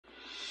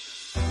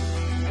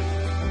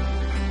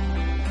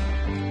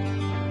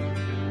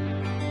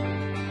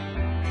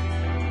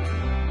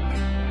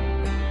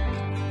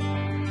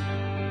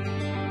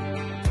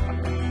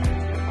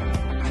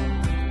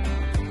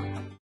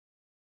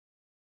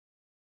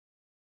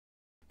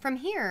From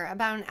here,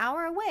 about an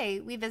hour away,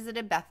 we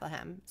visited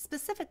Bethlehem.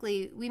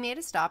 Specifically, we made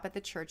a stop at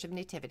the Church of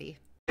Nativity.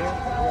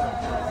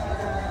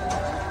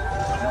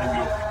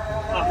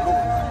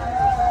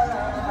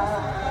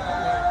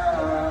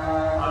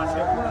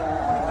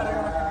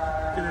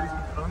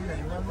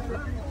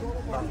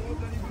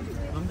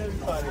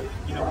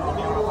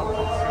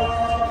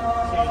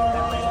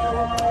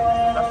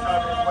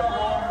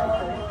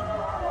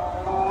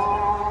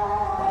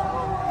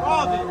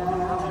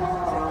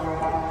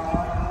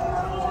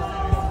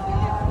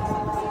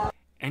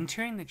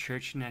 Entering the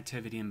Church of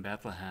Nativity in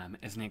Bethlehem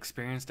is an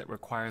experience that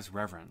requires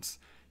reverence,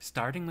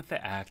 starting with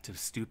the act of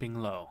stooping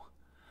low.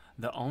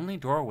 The only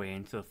doorway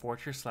into the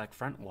fortress-like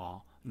front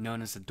wall,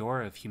 known as the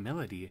Door of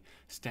Humility,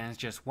 stands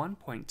just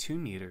 1.2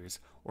 meters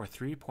or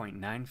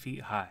 3.9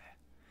 feet high.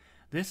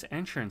 This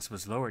entrance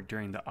was lowered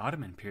during the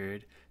Ottoman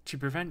period to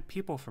prevent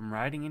people from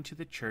riding into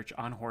the church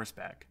on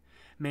horseback,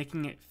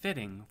 making it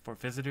fitting for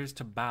visitors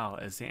to bow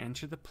as they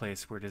enter the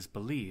place where it is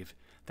believed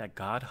that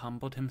God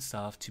humbled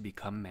himself to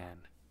become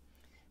man.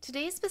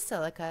 Today's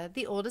basilica,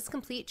 the oldest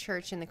complete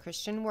church in the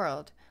Christian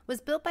world, was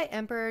built by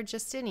Emperor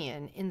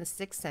Justinian in the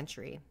 6th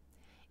century.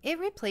 It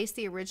replaced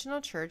the original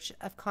church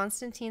of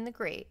Constantine the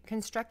Great,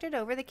 constructed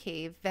over the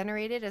cave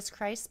venerated as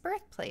Christ's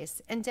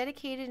birthplace and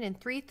dedicated in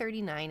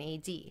 339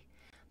 AD.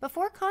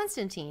 Before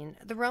Constantine,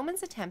 the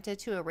Romans attempted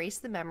to erase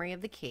the memory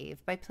of the cave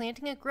by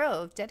planting a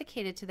grove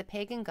dedicated to the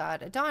pagan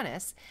god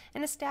Adonis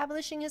and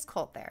establishing his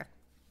cult there.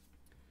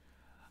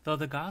 Though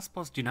the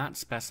Gospels do not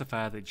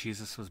specify that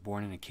Jesus was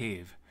born in a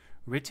cave,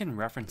 written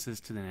references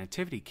to the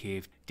Nativity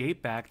cave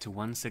date back to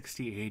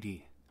 160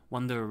 AD.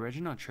 When the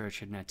original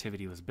church of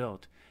Nativity was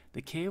built,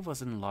 the cave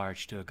was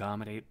enlarged to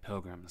accommodate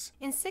pilgrims.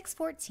 In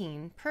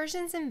 614,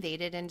 Persians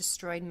invaded and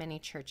destroyed many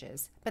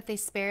churches, but they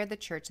spared the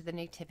Church of the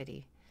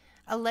Nativity.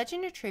 A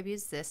legend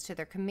attributes this to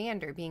their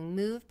commander being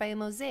moved by a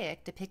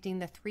mosaic depicting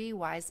the 3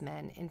 wise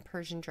men in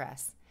Persian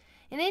dress.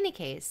 In any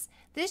case,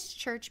 this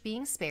church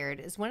being spared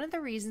is one of the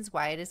reasons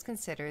why it is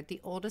considered the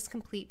oldest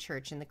complete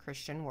church in the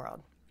Christian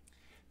world.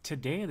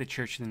 Today, the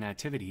Church of the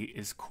Nativity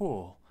is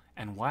cool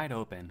and wide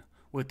open,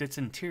 with its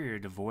interior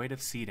devoid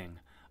of seating,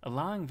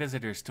 allowing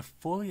visitors to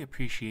fully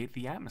appreciate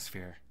the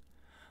atmosphere.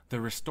 The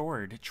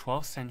restored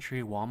 12th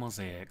century wall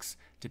mosaics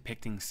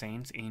depicting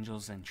saints,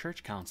 angels, and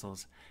church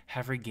councils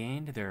have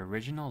regained their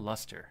original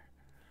luster.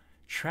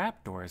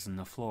 Trapdoors in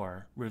the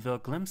floor reveal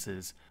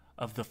glimpses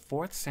of the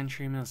 4th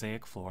century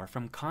mosaic floor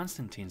from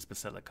Constantine's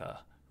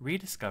Basilica,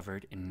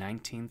 rediscovered in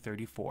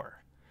 1934.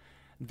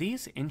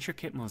 These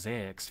intricate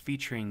mosaics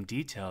featuring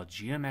detailed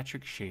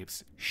geometric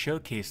shapes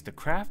showcase the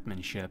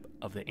craftsmanship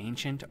of the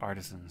ancient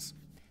artisans.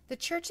 The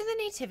Church of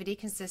the Nativity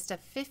consists of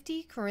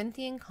 50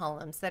 Corinthian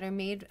columns that are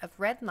made of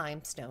red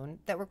limestone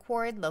that were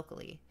quarried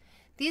locally.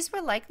 These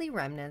were likely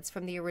remnants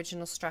from the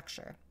original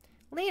structure.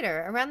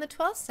 Later, around the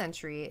 12th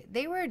century,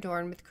 they were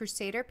adorned with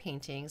crusader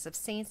paintings of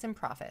saints and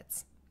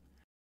prophets.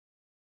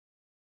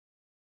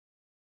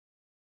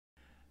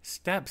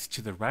 Steps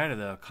to the right of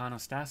the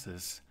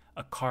iconostasis,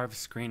 a carved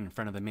screen in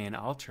front of the main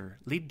altar,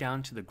 lead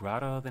down to the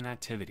Grotto of the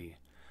Nativity.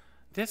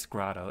 This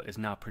grotto is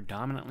now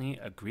predominantly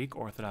a Greek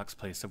Orthodox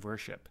place of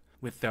worship,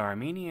 with the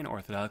Armenian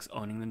Orthodox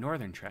owning the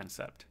northern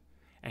transept,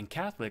 and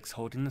Catholics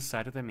holding the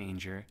site of the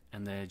manger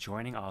and the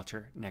adjoining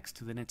altar next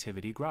to the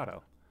Nativity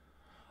Grotto.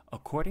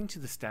 According to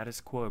the Status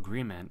Quo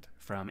Agreement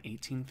from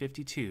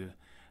 1852,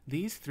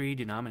 these 3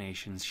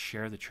 denominations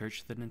share the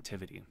Church of the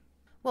Nativity.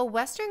 While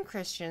Western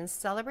Christians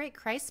celebrate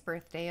Christ's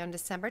birthday on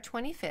December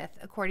 25th,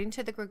 according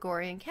to the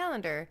Gregorian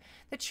calendar,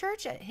 the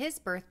Church at his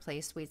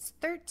birthplace waits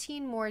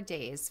 13 more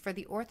days for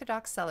the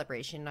Orthodox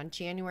celebration on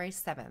January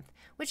 7th,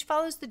 which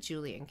follows the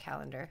Julian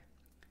calendar.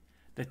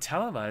 The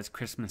televised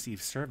Christmas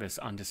Eve service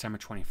on December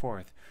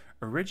 24th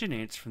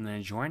originates from the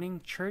adjoining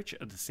Church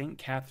of the St.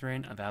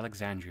 Catherine of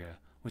Alexandria,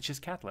 which is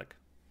Catholic.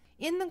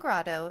 In the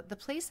grotto, the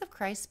place of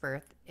Christ's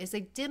birth is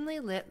a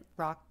dimly lit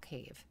rock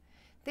cave.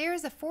 There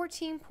is a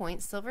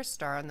 14-point silver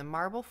star on the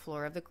marble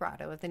floor of the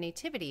Grotto of the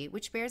Nativity,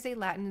 which bears a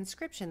Latin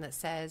inscription that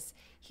says,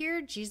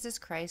 "Here Jesus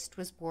Christ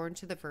was born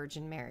to the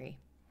Virgin Mary."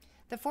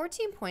 The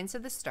 14 points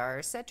of the star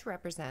are said to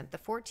represent the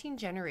 14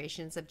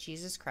 generations of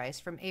Jesus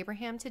Christ from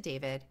Abraham to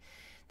David,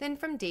 then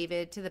from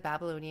David to the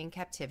Babylonian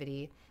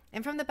captivity,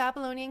 and from the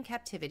Babylonian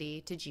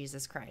captivity to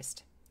Jesus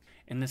Christ.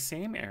 In the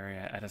same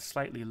area, at a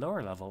slightly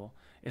lower level,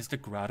 is the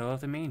Grotto of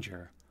the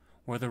Manger,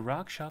 where the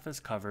rock shelf is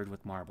covered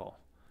with marble.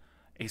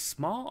 A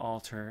small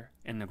altar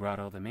in the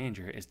Grotto of the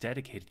Manger is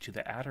dedicated to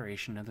the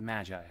adoration of the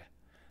Magi,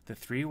 the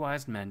 3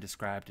 wise men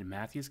described in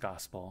Matthew's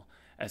Gospel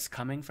as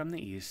coming from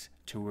the east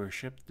to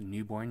worship the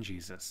newborn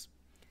Jesus.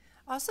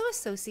 Also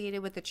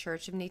associated with the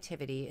Church of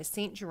Nativity is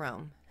St.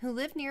 Jerome, who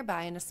lived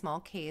nearby in a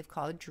small cave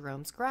called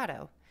Jerome's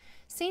Grotto.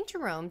 St.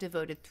 Jerome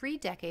devoted 3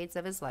 decades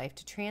of his life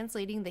to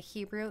translating the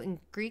Hebrew and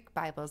Greek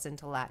Bibles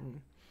into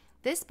Latin.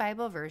 This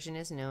Bible version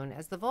is known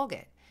as the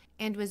Vulgate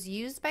and was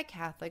used by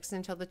Catholics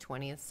until the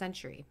 20th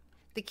century.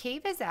 The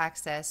cave is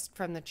accessed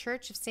from the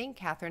Church of St.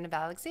 Catherine of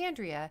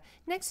Alexandria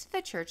next to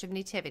the Church of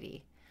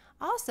Nativity.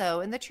 Also,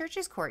 in the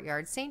church's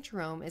courtyard, St.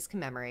 Jerome is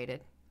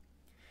commemorated.